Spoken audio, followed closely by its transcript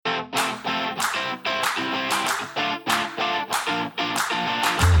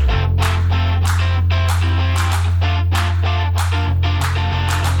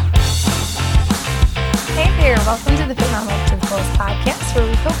the Fit Mom Life to the Fullest podcast, where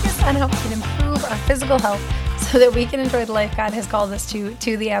we focus on how we can improve our physical health so that we can enjoy the life God has called us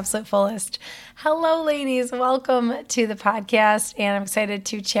to the absolute fullest. Hello, ladies. Welcome to the podcast, and I'm excited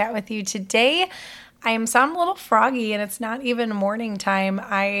to chat with you today. I sound a little froggy, and it's not even morning time.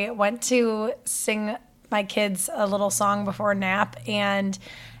 I went to sing my kids a little song before nap, and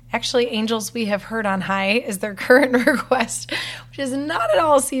actually, Angels We Have Heard on High is their current request, which is not at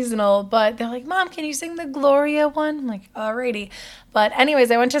all seasonal, but they're like, Mom, can you sing the Gloria one? I'm like, alrighty. But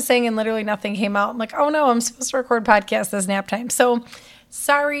anyways, I went to sing and literally nothing came out. I'm like, oh no, I'm supposed to record podcast this nap time. So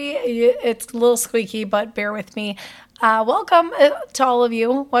sorry, it's a little squeaky, but bear with me. Welcome to all of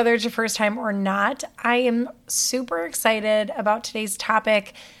you, whether it's your first time or not. I am super excited about today's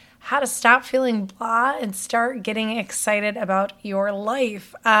topic, how to stop feeling blah and start getting excited about your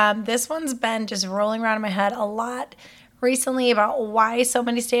life. This one's been just rolling around in my head a lot recently about why so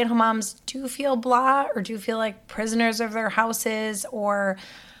many stay-at-home moms do feel blah or do feel like prisoners of their houses or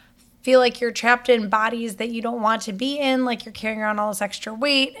feel like you're trapped in bodies that you don't want to be in, like you're carrying around all this extra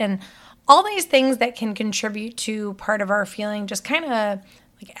weight and all these things that can contribute to part of our feeling just kind of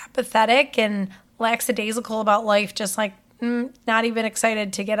like apathetic and lackadaisical about life, just like not even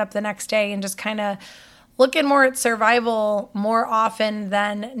excited to get up the next day and just kind of looking more at survival more often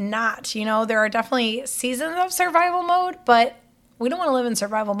than not. You know, there are definitely seasons of survival mode, but we don't want to live in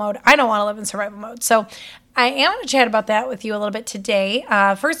survival mode. I don't want to live in survival mode. So I am going to chat about that with you a little bit today.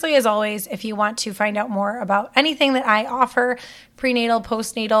 Firstly, as always, if you want to find out more about anything that I offer, prenatal,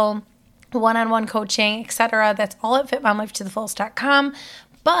 postnatal, one-on-one coaching, etc., that's all at fitmomlifetothefullest.com.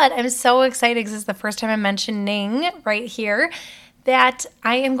 But I'm so excited because it's the first time I'm mentioning right here that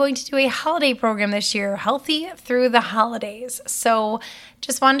I am going to do a holiday program this year, Healthy Through the Holidays. So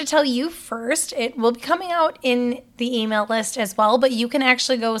just wanted to tell you first, it will be coming out in the email list as well, but you can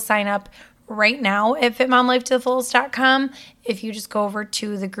actually go sign up right now at fitmomlifetothefullest.com. If you just go over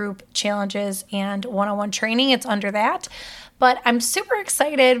to the group challenges and one-on-one training, it's under that. But I'm super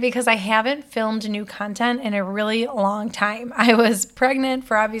excited because I haven't filmed new content in a really long time. I was pregnant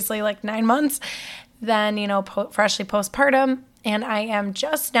for obviously like 9 months, then, freshly postpartum, and I am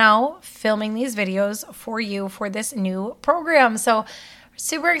just now filming these videos for you for this new program. So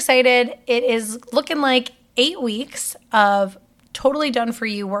super excited. It is looking like 8 weeks of totally done for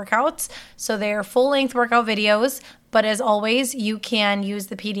you workouts. So they're full length workout videos, but as always, you can use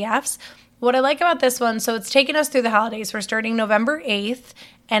the PDFs. What I like about this one, so it's taking us through the holidays. We're starting November 8th,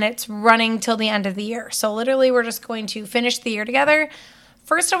 and it's running till the end of the year. So literally, we're just going to finish the year together.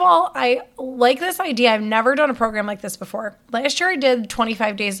 First of all, I like this idea. I've never done a program like this before. Last year, I did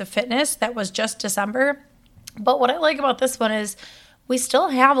 25 days of fitness. That was just December. But what I like about this one is we still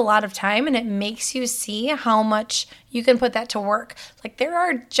have a lot of time, and it makes you see how much you can put that to work. Like there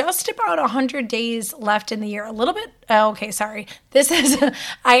are just about 100 days left in the year. A little bit. Okay, sorry. I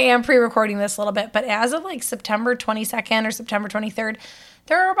am pre-recording this a little bit, but as of like September 22nd or September 23rd,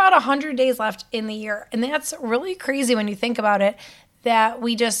 there are about 100 days left in the year. And that's really crazy when you think about it, that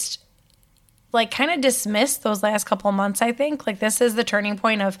we just like kind of dismiss those last couple of months, I think. Like this is the turning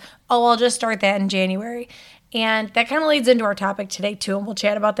point of, I'll just start that in January. And that kind of leads into our topic today too, and we'll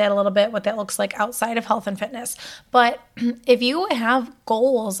chat about that a little bit, what that looks like outside of health and fitness. But if you have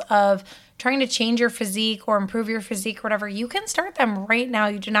goals of trying to change your physique or improve your physique or whatever, you can start them right now.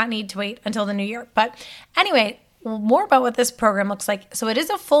 You do not need to wait until the new year. But anyway, more about what this program looks like. So it is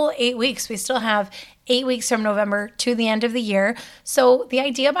a full 8 weeks. We still have 8 weeks from November to the end of the year. So the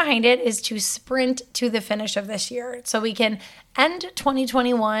idea behind it is to sprint to the finish of this year. So we can end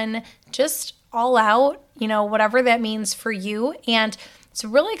 2021 just all out, whatever that means for you. And it's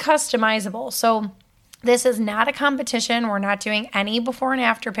really customizable. So this is not a competition. We're not doing any before and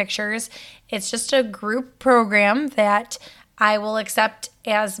after pictures. It's just a group program that I will accept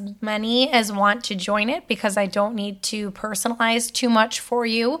as many as want to join it because I don't need to personalize too much for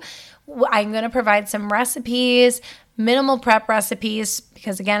you. I'm going to provide some recipes, minimal prep recipes,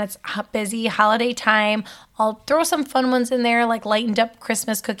 because again, it's a busy holiday time. I'll throw some fun ones in there, like lightened up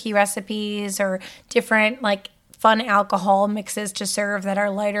Christmas cookie recipes or different like fun alcohol mixes to serve that are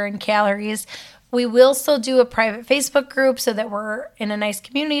lighter in calories. We will still do a private Facebook group so that we're in a nice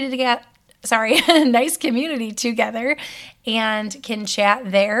community together and can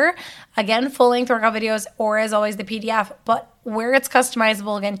chat there. Again, full-length workout videos or as always the PDF. But where it's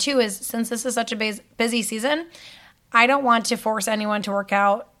customizable again too is since this is such a busy season, I don't want to force anyone to work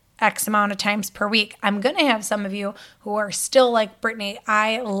out X amount of times per week. I'm going to have some of you who are still like, Brittany,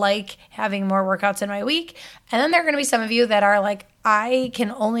 I like having more workouts in my week. And then there are going to be some of you that are like, I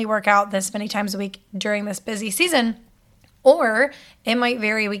can only work out this many times a week during this busy season. Or it might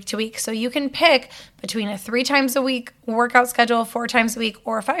vary week to week. So you can pick between a 3 times a week workout schedule, 4 times a week,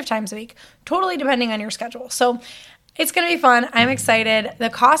 or 5 times a week, totally depending on your schedule. So it's going to be fun. I'm excited. The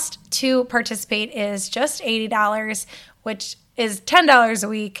cost to participate is just $80, which is $10 a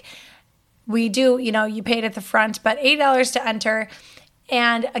week. We do, you pay it at the front, but $80 to enter.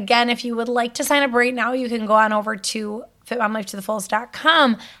 And again, if you would like to sign up right now, you can go on over to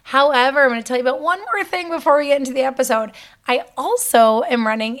fitmomlifetothefullest.com. However, I'm going to tell you about one more thing before we get into the episode. I also am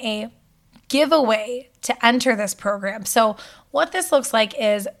running a giveaway to enter this program. So what this looks like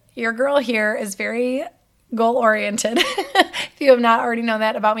is your girl here is very goal-oriented, if you have not already known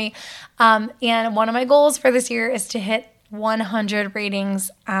that about me. And one of my goals for this year is to hit 100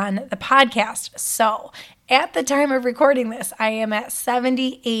 ratings on the podcast. So at the time of recording this, I am at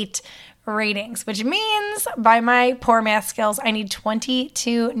 78 ratings, which means by my poor math skills, I need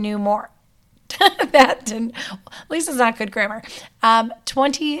 22 new more. That didn't, at least it's not good grammar.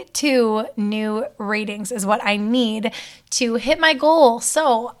 22 new ratings is what I need to hit my goal.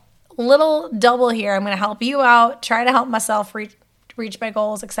 So little double here. I'm going to help you out, try to help myself reach my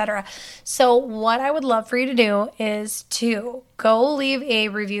goals, etc. So what I would love for you to do is to go leave a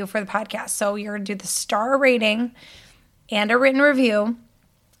review for the podcast. So you're going to do the star rating and a written review.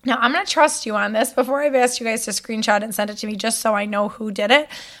 Now, I'm going to trust you on this before I've asked you guys to screenshot it and send it to me just so I know who did it.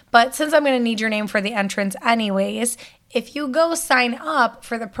 But since I'm going to need your name for the entrance anyways, if you go sign up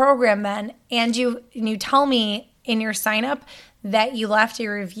for the program then and you tell me in your sign up that you left a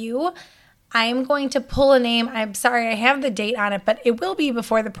review, I'm going to pull a name. I'm sorry, I have the date on it, but it will be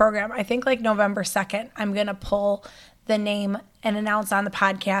before the program. I think like November 2nd, I'm going to pull the name and announce on the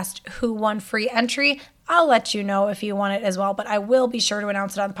podcast who won free entry. I'll let you know if you want it as well, but I will be sure to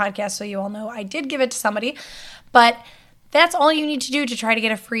announce it on the podcast so you all know I did give it to somebody. But that's all you need to do to try to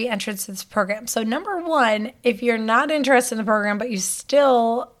get a free entrance to this program. So number one, if you're not interested in the program, but you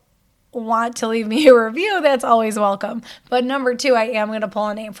still want to leave me a review, that's always welcome. But number two, I am going to pull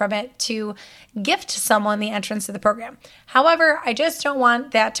a name from it to gift someone the entrance to the program. However, I just don't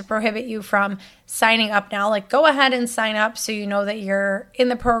want that to prohibit you from signing up now. Like, go ahead and sign up so you know that you're in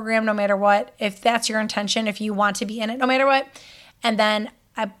the program no matter what, if that's your intention, if you want to be in it no matter what. And then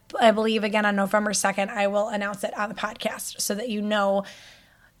I believe, again, on November 2nd, I will announce it on the podcast so that you know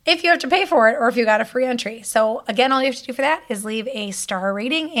if you have to pay for it or if you got a free entry. So again, all you have to do for that is leave a star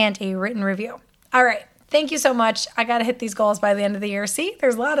rating and a written review. All right. Thank you so much. I got to hit these goals by the end of the year. See,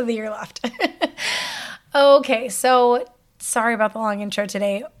 there's a lot of the year left. Okay. So sorry about the long intro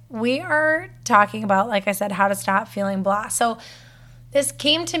today. We are talking about, like I said, how to stop feeling blah. So this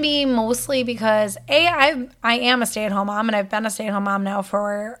came to me mostly because I am a stay-at-home mom, and I've been a stay-at-home mom now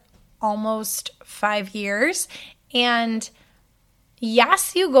for almost 5 years. And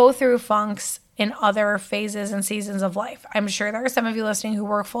yes, you go through funks in other phases and seasons of life. I'm sure there are some of you listening who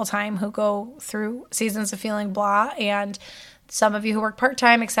work full-time who go through seasons of feeling blah, and some of you who work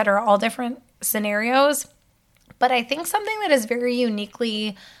part-time, etc., all different scenarios. But I think something that is very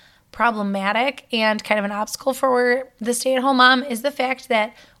uniquely problematic and kind of an obstacle for the stay-at-home mom is the fact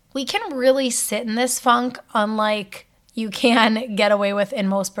that we can really sit in this funk unlike you can get away with in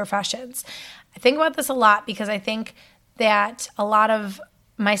most professions. I think about this a lot because I think that a lot of,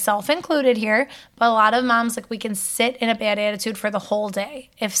 myself included here, but a lot of moms, like, we can sit in a bad attitude for the whole day.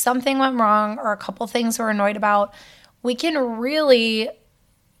 If something went wrong or a couple things we're annoyed about, we can really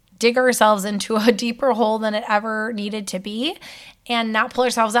dig ourselves into a deeper hole than it ever needed to be and not pull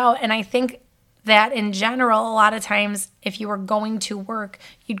ourselves out. And I think that in general, a lot of times if you were going to work,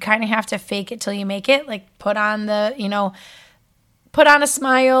 you'd kind of have to fake it till you make it, like put on a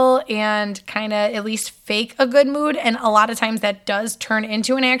smile and kind of at least fake a good mood. And a lot of times that does turn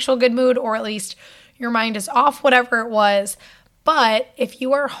into an actual good mood, or at least your mind is off, whatever it was. But if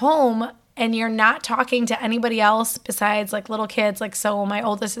you are home and you're not talking to anybody else besides like little kids, like, so my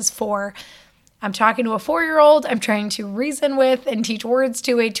oldest is 4. I'm talking to a 4-year-old. I'm trying to reason with and teach words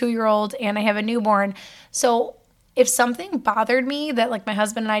to a 2-year-old, and I have a newborn. So if something bothered me that, like, my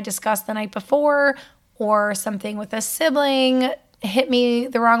husband and I discussed the night before, or something with a sibling hit me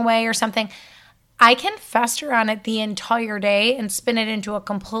the wrong way or something, I can fester on it the entire day and spin it into a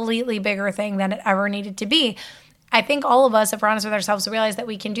completely bigger thing than it ever needed to be. I think all of us, if we're honest with ourselves, realize that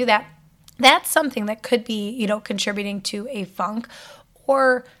we can do that. That's something that could be, contributing to a funk.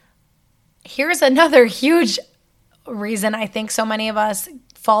 Or here's another huge reason I think so many of us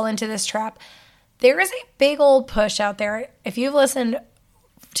fall into this trap. There is a big old push out there. If you've listened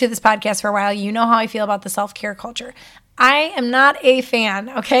to this podcast for a while, you know how I feel about the self-care culture. I am not a fan,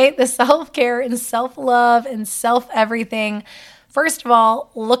 okay? The self-care and self-love and self-everything First of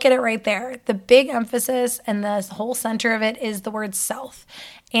all, look at it right there. The big emphasis and the whole center of it is the word self.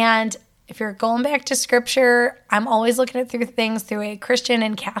 And if you're going back to scripture, I'm always looking at things through a Christian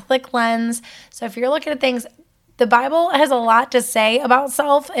and Catholic lens. So if you're looking at things, the Bible has a lot to say about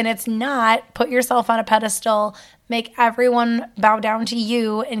self, and it's not put yourself on a pedestal, make everyone bow down to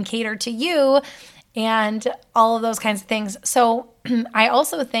you and cater to you, and all of those kinds of things. So I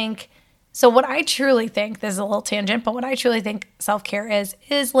also think, so what I truly think, this is a little tangent, but what I truly think self-care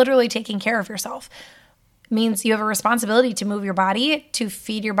is literally taking care of yourself. It means you have a responsibility to move your body, to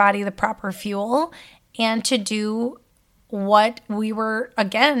feed your body the proper fuel, and to do what we were,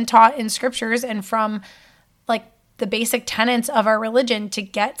 again, taught in scriptures and from like the basic tenets of our religion, to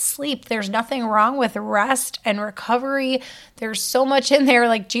get sleep. There's nothing wrong with rest and recovery. There's so much in there.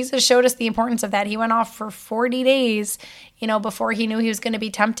 Like Jesus showed us the importance of that. He went off for 40 days, before he knew he was going to be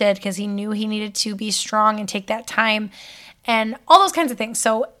tempted, because he knew he needed to be strong and take that time and all those kinds of things.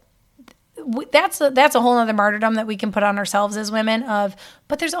 So that's a whole other martyrdom that we can put on ourselves as women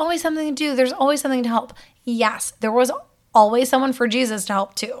but there's always something to do. There's always something to help. Yes, there was always someone for Jesus to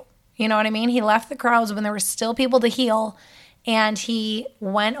help too. You know what I mean? He left the crowds when there were still people to heal, and he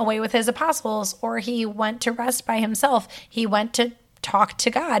went away with his apostles, or he went to rest by himself. He went to talk to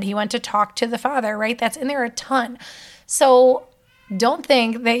God. He went to talk to the Father, right? That's in there a ton. So don't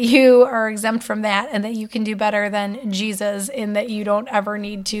think that you are exempt from that and that you can do better than Jesus in that you don't ever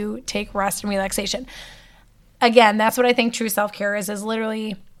need to take rest and relaxation. Again, that's what I think true self-care is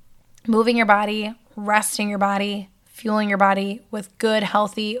literally moving your body, resting your body, fueling your body with good,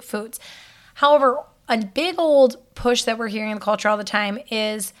 healthy foods. However, a big old push that we're hearing in the culture all the time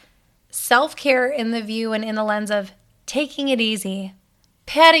is self-care in the view and in the lens of taking it easy,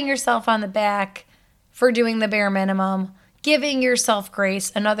 patting yourself on the back for doing the bare minimum, giving yourself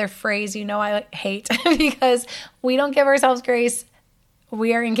grace, another phrase I hate because we don't give ourselves grace.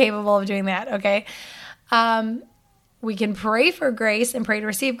 We are incapable of doing that, okay? We can pray for grace and pray to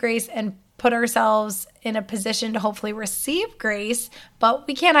receive grace and put ourselves in a position to hopefully receive grace, but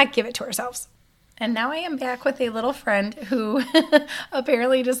we cannot give it to ourselves. And now I am back with a little friend who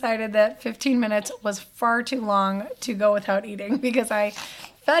apparently decided that 15 minutes was far too long to go without eating, because I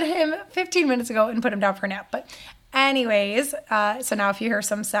fed him 15 minutes ago and put him down for a nap. But anyways, so now if you hear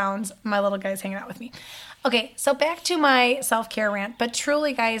some sounds, my little guy's hanging out with me. Okay, so back to my self-care rant. But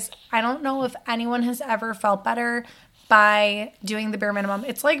truly, guys, I don't know if anyone has ever felt better by doing the bare minimum.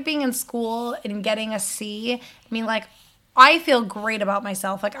 It's like being in school and getting a C. I feel great about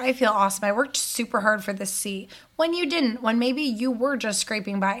myself. I feel awesome. I worked super hard for this C. When you didn't, when maybe you were just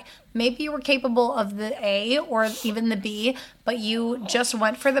scraping by, maybe you were capable of the A or even the B, but you just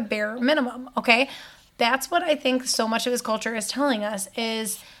went for the bare minimum, okay? That's what I think so much of this culture is telling us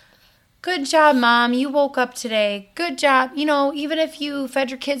is, good job, Mom, you woke up today. Good job. Even if you fed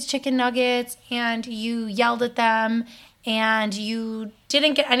your kids chicken nuggets and you yelled at them and you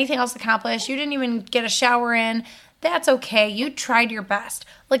didn't get anything else accomplished, you didn't even get a shower in, that's okay. You tried your best.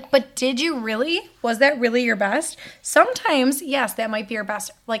 But did you really? Was that really your best? Sometimes, yes, that might be your best.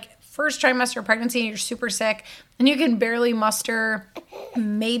 First trimester of pregnancy and you're super sick and you can barely muster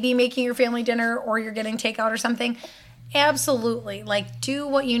maybe making your family dinner or you're getting takeout or something. Absolutely. Do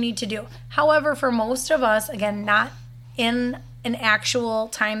what you need to do. However, for most of us, again, not in an actual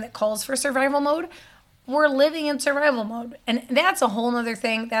time that calls for survival mode, we're living in survival mode. And that's a whole nother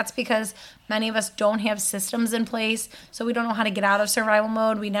thing. That's because many of us don't have systems in place. So we don't know how to get out of survival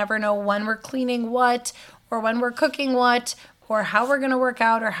mode. We never know when we're cleaning what, or when we're cooking what, or how we're going to work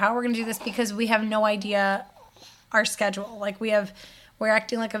out, or how we're going to do this, because we have no idea our schedule. We're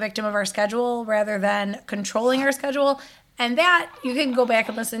acting like a victim of our schedule rather than controlling our schedule. And that you can go back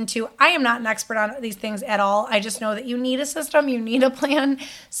and listen to. I am not an expert on these things at all. I just know that you need a system, you need a plan.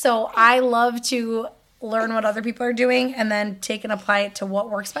 So I love to learn what other people are doing and then take and apply it to what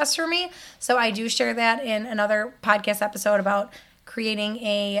works best for me. So I do share that in another podcast episode about creating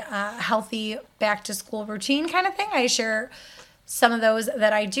a healthy back to school routine kind of thing. I share some of those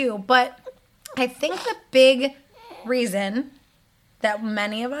that I do. But I think the big reason that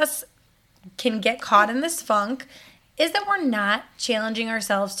many of us can get caught in this funk is that we're not challenging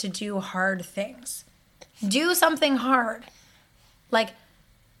ourselves to do hard things. Do something hard.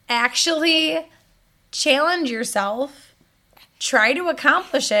 Actually challenge yourself, try to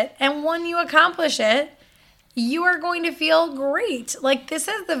accomplish it, and when you accomplish it, you are going to feel great. This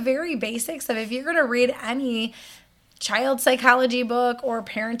is the very basics of, if you're going to read any child psychology book or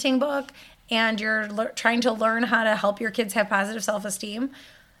parenting book and you're trying to learn how to help your kids have positive self-esteem,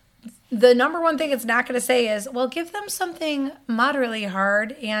 the number one thing it's not going to say is, well, give them something moderately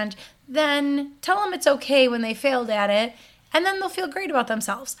hard and then tell them it's okay when they failed at it, and then they'll feel great about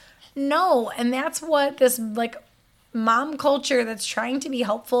themselves. No, and that's what this like mom culture that's trying to be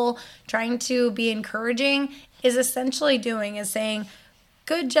helpful, trying to be encouraging is essentially doing, is saying,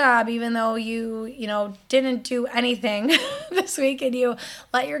 good job, even though you didn't do anything this week and you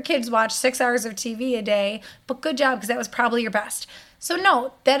let your kids watch 6 hours of TV a day, but good job because that was probably your best. So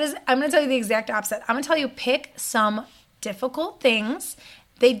no, I'm going to tell you the exact opposite. I'm going to tell you pick some difficult things.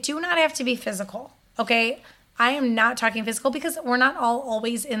 They do not have to be physical, okay? I am not talking physical because we're not all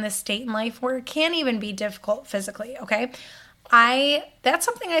always in this state in life where it can even be difficult physically, okay? That's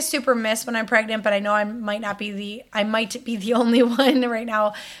something I super miss when I'm pregnant, but I know I might be the only one right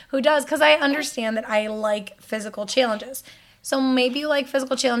now who does, because I understand that I like physical challenges. So maybe you like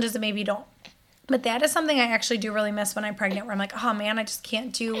physical challenges and maybe you don't. But that is something I actually do really miss when I'm pregnant, where I'm like, oh man, I just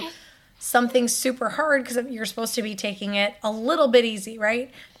can't do something super hard because you're supposed to be taking it a little bit easy, right?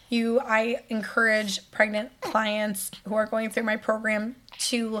 I encourage pregnant clients who are going through my program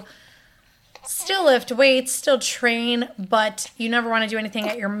to still lift weights, still train, but you never want to do anything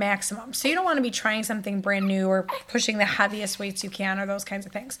at your maximum. So you don't want to be trying something brand new or pushing the heaviest weights you can or those kinds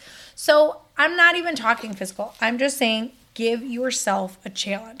of things. So I'm not even talking physical. I'm just saying give yourself a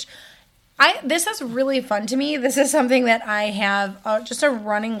challenge. This is really fun to me. This is something that I have just a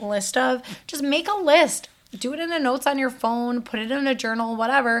running list of. Just make a list. Do it in the notes on your phone, put it in a journal,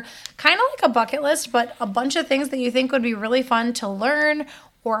 whatever. Kind of like a bucket list, but a bunch of things that you think would be really fun to learn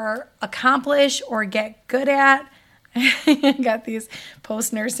or accomplish or get good at. I got these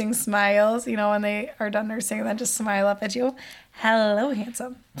post-nursing smiles, when they are done nursing and then just smile up at you. Hello,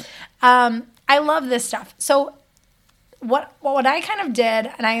 handsome. I love this stuff. So what I kind of did,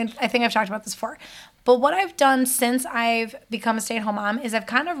 and I think I've talked about this before, but what I've done since I've become a stay-at-home mom is I've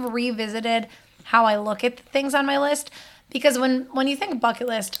kind of revisited how I look at things on my list. Because when you think bucket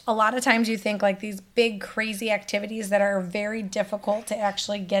list, a lot of times you think like these big crazy activities that are very difficult to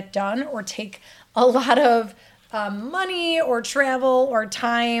actually get done or take a lot of money or travel or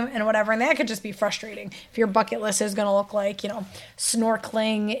time and whatever. And that could just be frustrating. If your bucket list is going to look like,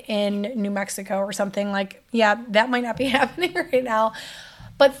 snorkeling in New Mexico or something, like, yeah, that might not be happening right now.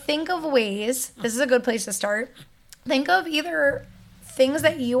 But think of ways, this is a good place to start. Think of either things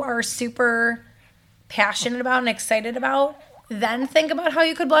that you are super passionate about and excited about, then think about how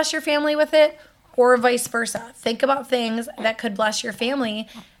you could bless your family with it, or vice versa. Think about things that could bless your family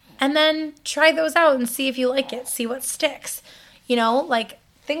and then try those out and see if you like it, see what sticks.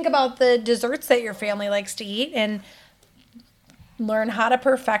 Think about the desserts that your family likes to eat and learn how to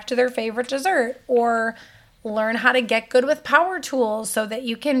perfect their favorite dessert, or learn how to get good with power tools so that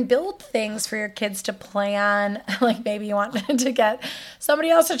you can build things for your kids to play on. Like maybe you want to get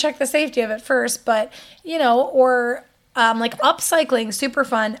somebody else to check the safety of it first, but or like upcycling, super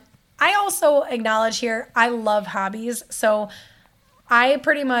fun. I also acknowledge here, I love hobbies. So I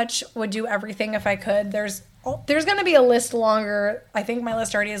pretty much would do everything if I could. There's going to be a list longer. I think my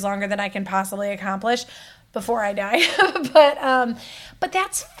list already is longer than I can possibly accomplish before I die. But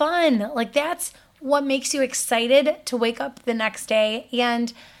that's fun. Like that's what makes you excited to wake up the next day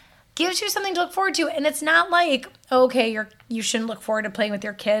and gives you something to look forward to. And it's not like, okay, you shouldn't look forward to playing with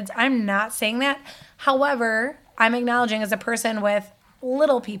your kids. I'm not saying that. However, I'm acknowledging as a person with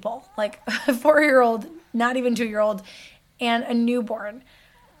little people, like a 4-year-old, not even 2-year-old, and a newborn,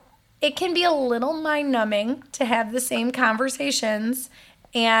 it can be a little mind-numbing to have the same conversations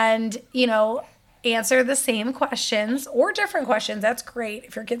and, answer the same questions or different questions. That's great.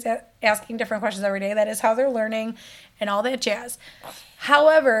 If your kid's asking different questions every day, that is how they're learning and all that jazz.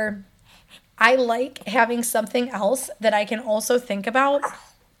 However, I like having something else that I can also think about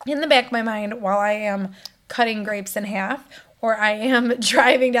in the back of my mind while I am cutting grapes in half, or I am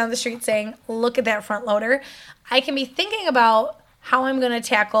driving down the street saying, look at that front loader. I can be thinking about how I'm going to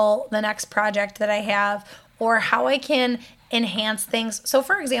tackle the next project that I have, or how I can enhance things. So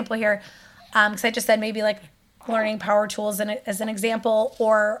for example here, because I just said maybe like learning power tools as an example,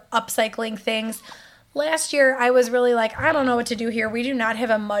 or upcycling things. Last year, I was really like, I don't know what to do here. We do not have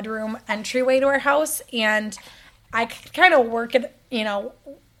a mudroom entryway to our house, and I kind of work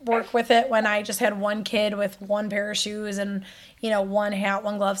with it when I just had one kid with one pair of shoes and, one hat,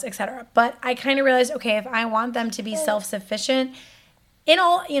 one gloves, etc. But I kind of realized, okay, if I want them to be self-sufficient in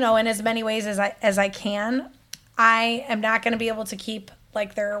all, in as many ways as I can, I am not going to be able to keep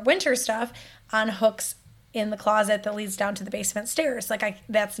like their winter stuff on hooks in the closet that leads down to the basement stairs. Like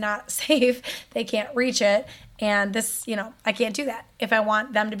that's not safe. They can't reach it. And this, I can't do that if I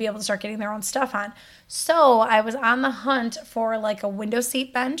want them to be able to start getting their own stuff on. So I was on the hunt for like a window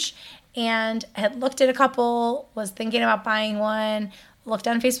seat bench and had looked at a couple, was thinking about buying one, looked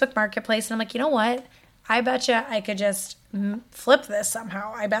on Facebook Marketplace, and I'm like, you know what? I bet you I could just flip this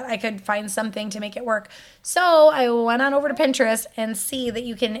somehow. I bet I could find something to make it work. So I went on over to Pinterest and see that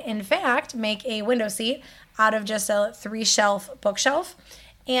you can, in fact, make a window seat out of just a 3-shelf bookshelf.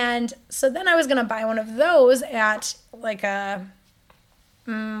 And so then I was going to buy one of those at like a,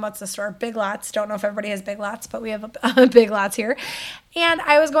 what's the store? Big Lots. Don't know if everybody has Big Lots, but we have a Big Lots here. And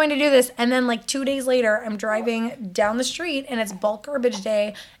I was going to do this. And then like 2 days later, I'm driving down the street and it's bulk garbage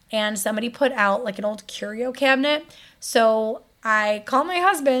day. And somebody put out like an old curio cabinet. So I called my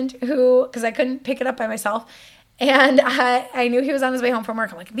husband because I couldn't pick it up by myself. And I knew he was on his way home from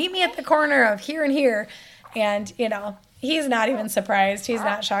work. I'm like, meet me at the corner of here and here. And, he's not even surprised. He's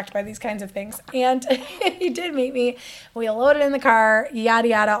not shocked by these kinds of things. And he did meet me. We loaded in the car, yada,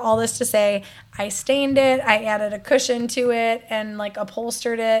 yada, all this to say, I stained it. I added a cushion to it and like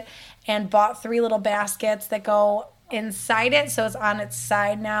upholstered it and bought 3 little baskets that go inside it. So it's on its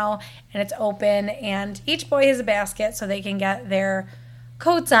side now and it's open. And each boy has a basket so they can get their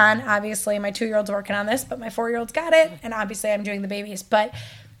coats on. Obviously, my 2-year-old's working on this, but my 4-year-old's got it. And obviously, I'm doing the babies. But,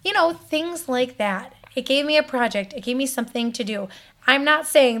 things like that. It gave me a project. It gave me something to do. I'm not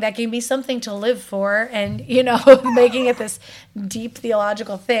saying that gave me something to live for and, making it this deep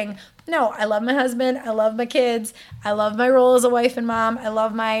theological thing. No, I love my husband. I love my kids. I love my role as a wife and mom. I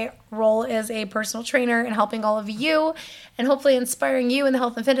love my role as a personal trainer and helping all of you and hopefully inspiring you in the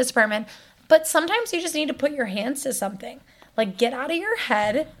health and fitness department. But sometimes you just need to put your hands to something. Like get out of your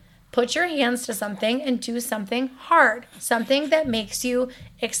head, put your hands to something and do something hard, something that makes you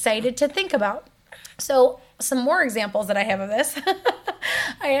excited to think about. So some more examples that I have of this.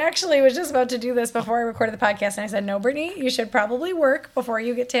 I actually was just about to do this before I recorded the podcast, and I said, no, Brittany, you should probably work before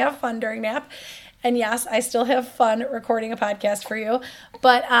you get to have fun during nap. And yes, I still have fun recording a podcast for you.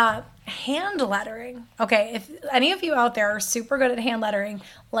 But hand lettering. Okay, if any of you out there are super good at hand lettering,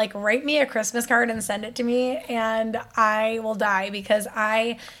 like write me a Christmas card and send it to me, and I will die because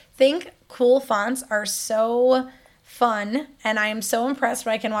I think cool fonts are so fun, and I am so impressed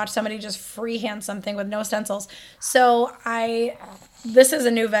when I can watch somebody just freehand something with no stencils. So this is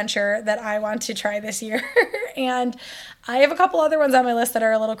a new venture that I want to try this year. And I have a couple other ones on my list that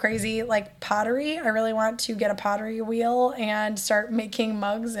are a little crazy, like pottery. I really want to get a pottery wheel and start making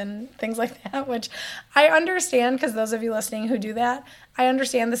mugs and things like that, which I understand because those of you listening who do that, I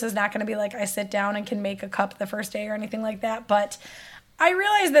understand this is not going to be like I sit down and can make a cup the first day or anything like that, but I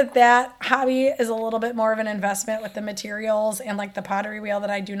realize that hobby is a little bit more of an investment with the materials and like the pottery wheel that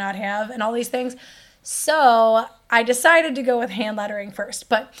I do not have and all these things. So I decided to go with hand lettering first.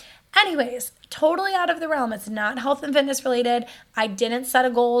 But anyways, totally out of the realm. It's not health and fitness related. I didn't set a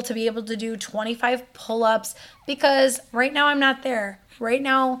goal to be able to do 25 pull-ups because right now I'm not there. Right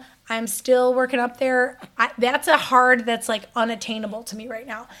now I'm still working up there. That's like unattainable to me right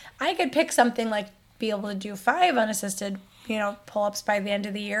now. I could pick something like be able to do 5 unassisted pull-ups by the end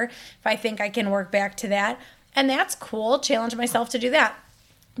of the year if I think I can work back to that. And that's cool. Challenge myself to do that.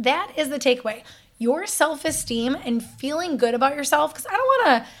 That is the takeaway. Your self-esteem and feeling good about yourself,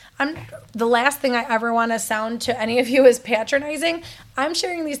 because the last thing I ever want to sound to any of you is patronizing. I'm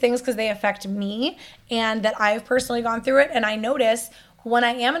sharing these things because they affect me and that I've personally gone through it. And I notice when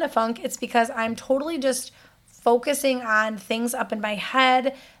I am in a funk, it's because I'm totally just focusing on things up in my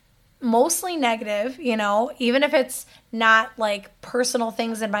head, mostly negative, even if it's not like personal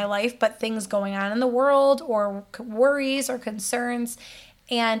things in my life, but things going on in the world or worries or concerns.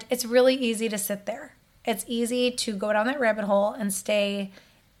 And it's really easy to sit there. It's easy to go down that rabbit hole and stay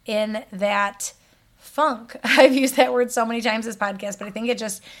in that funk. I've used that word so many times this podcast, but I think it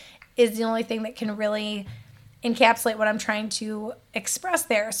just is the only thing that can really encapsulate what I'm trying to express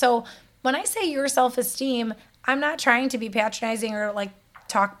there. So when I say your self-esteem, I'm not trying to be patronizing or like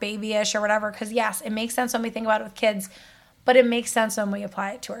talk babyish or whatever, because yes, it makes sense when we think about it with kids, but it makes sense when we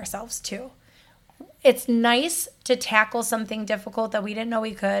apply it to ourselves too. It's nice to tackle something difficult that we didn't know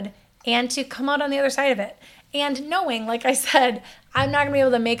we could and to come out on the other side of it. And knowing, like I said, I'm not going to be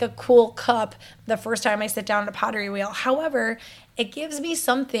able to make a cool cup the first time I sit down at a pottery wheel. However, it gives me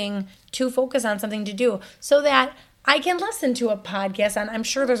something to focus on, something to do so that I can listen to a podcast, and I'm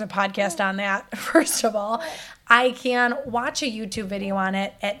sure there's a podcast on that, first of all. I can watch a YouTube video on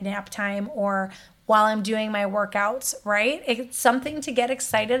it at nap time or while I'm doing my workouts, right? It's something to get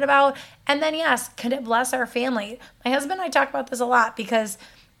excited about. And then, yes, could it bless our family? My husband and I talk about this a lot because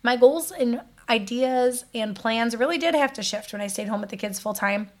my goals and ideas and plans really did have to shift when I stayed home with the kids full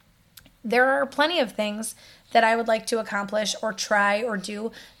time. There are plenty of things that I would like to accomplish or try or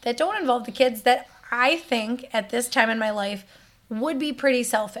do that don't involve the kids that I think at this time in my life would be pretty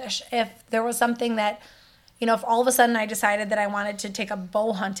selfish. If there was something that, if all of a sudden I decided that I wanted to take up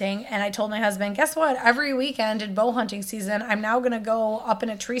bow hunting and I told my husband, guess what? Every weekend in bow hunting season, I'm now going to go up in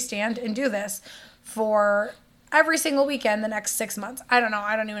a tree stand and do this for every single weekend the next 6 months. I don't know.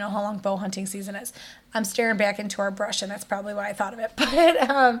 I don't even know how long bow hunting season is. I'm staring back into our brush, and that's probably why I thought of it.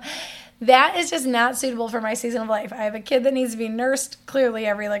 But that is just not suitable for my season of life. I have a kid that needs to be nursed clearly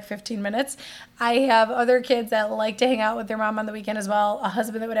every 15 minutes. I have other kids that like to hang out with their mom on the weekend as well, a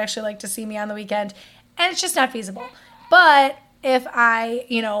husband that would actually like to see me on the weekend, and it's just not feasible. But if I,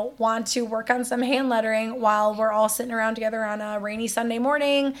 want to work on some hand lettering while we're all sitting around together on a rainy Sunday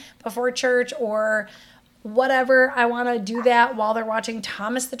morning before church or whatever, I want to do that while they're watching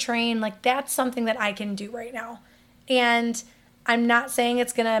Thomas the Train. That's something that I can do right now. And I'm not saying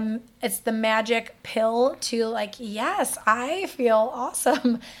it's the magic pill to yes, I feel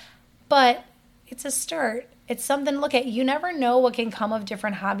awesome, but it's a start. It's something to look at. You never know what can come of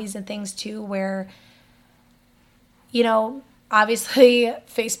different hobbies and things too, where, obviously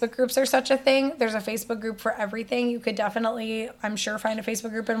Facebook groups are such a thing. There's a Facebook group for everything. You could definitely, I'm sure, find a Facebook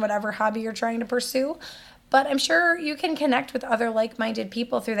group in whatever hobby you're trying to pursue. But I'm sure you can connect with other like-minded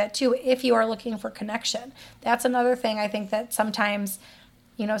people through that too if you are looking for connection. That's another thing I think that sometimes,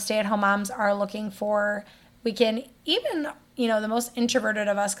 stay-at-home moms are looking for. We can even, the most introverted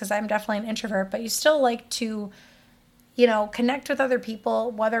of us, because I'm definitely an introvert, but you still like to, connect with other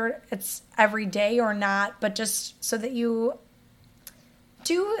people, whether it's every day or not, but just so that you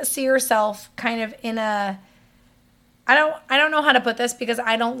do see yourself kind of in a, I don't know how to put this, because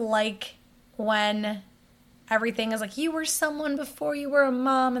I don't like when everything is you were someone before you were a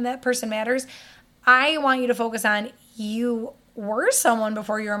mom and that person matters. I want you to focus on you were someone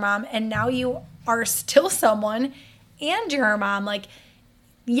before you were a mom and now you are still someone and you're a mom.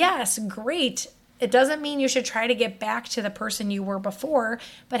 Yes, great. It doesn't mean you should try to get back to the person you were before,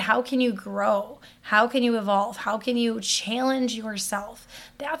 but how can you grow? How can you evolve? How can you challenge yourself?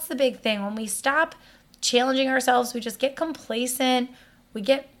 That's the big thing. When we stop challenging ourselves, we just get complacent. We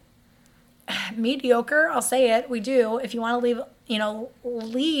get mediocre. I'll say it. We do. If you want to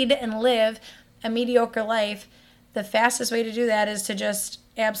lead and live a mediocre life, the fastest way to do that is to just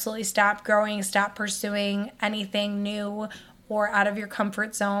absolutely stop growing, stop pursuing anything new or out of your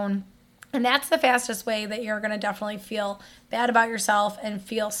comfort zone. And that's the fastest way that you're going to definitely feel bad about yourself and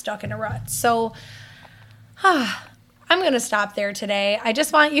feel stuck in a rut. So I'm going to stop there today. I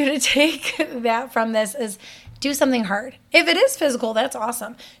just want you to take that from this is do something hard. If it is physical, that's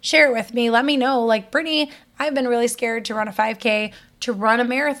awesome. Share it with me. Let me know. Brittany, I've been really scared to run a 5K, to run a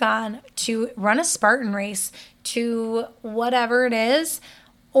marathon, to run a Spartan race, to whatever it is.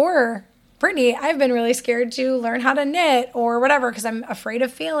 Or, Brittany, I've been really scared to learn how to knit or whatever because I'm afraid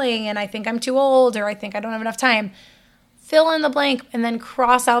of failing and I think I'm too old or I think I don't have enough time. Fill in the blank and then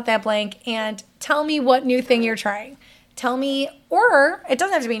cross out that blank and tell me what new thing you're trying. Tell me, or it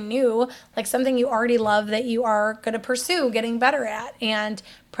doesn't have to be new, something you already love that you are going to pursue getting better at and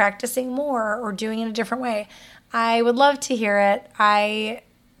practicing more or doing it a different way. I would love to hear it. I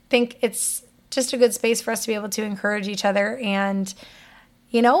think it's just a good space for us to be able to encourage each other. And,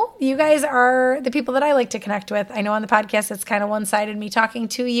 you guys are the people that I like to connect with. I know on the podcast it's kind of one-sided, me talking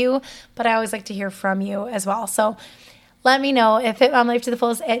to you, but I always like to hear from you as well. So let me know at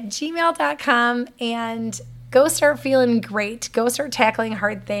fitmomlifetothefullest@gmail.com and go start feeling great. Go start tackling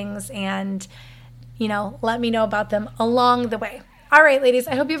hard things and, let me know about them along the way. All right, ladies,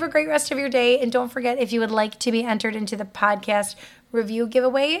 I hope you have a great rest of your day. And don't forget, if you would like to be entered into the podcast review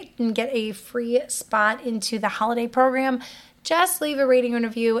giveaway and get a free spot into the holiday program, just leave a rating and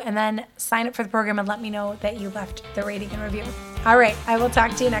review and then sign up for the program and let me know that you left the rating and review. All right, I will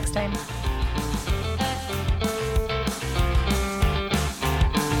talk to you next time.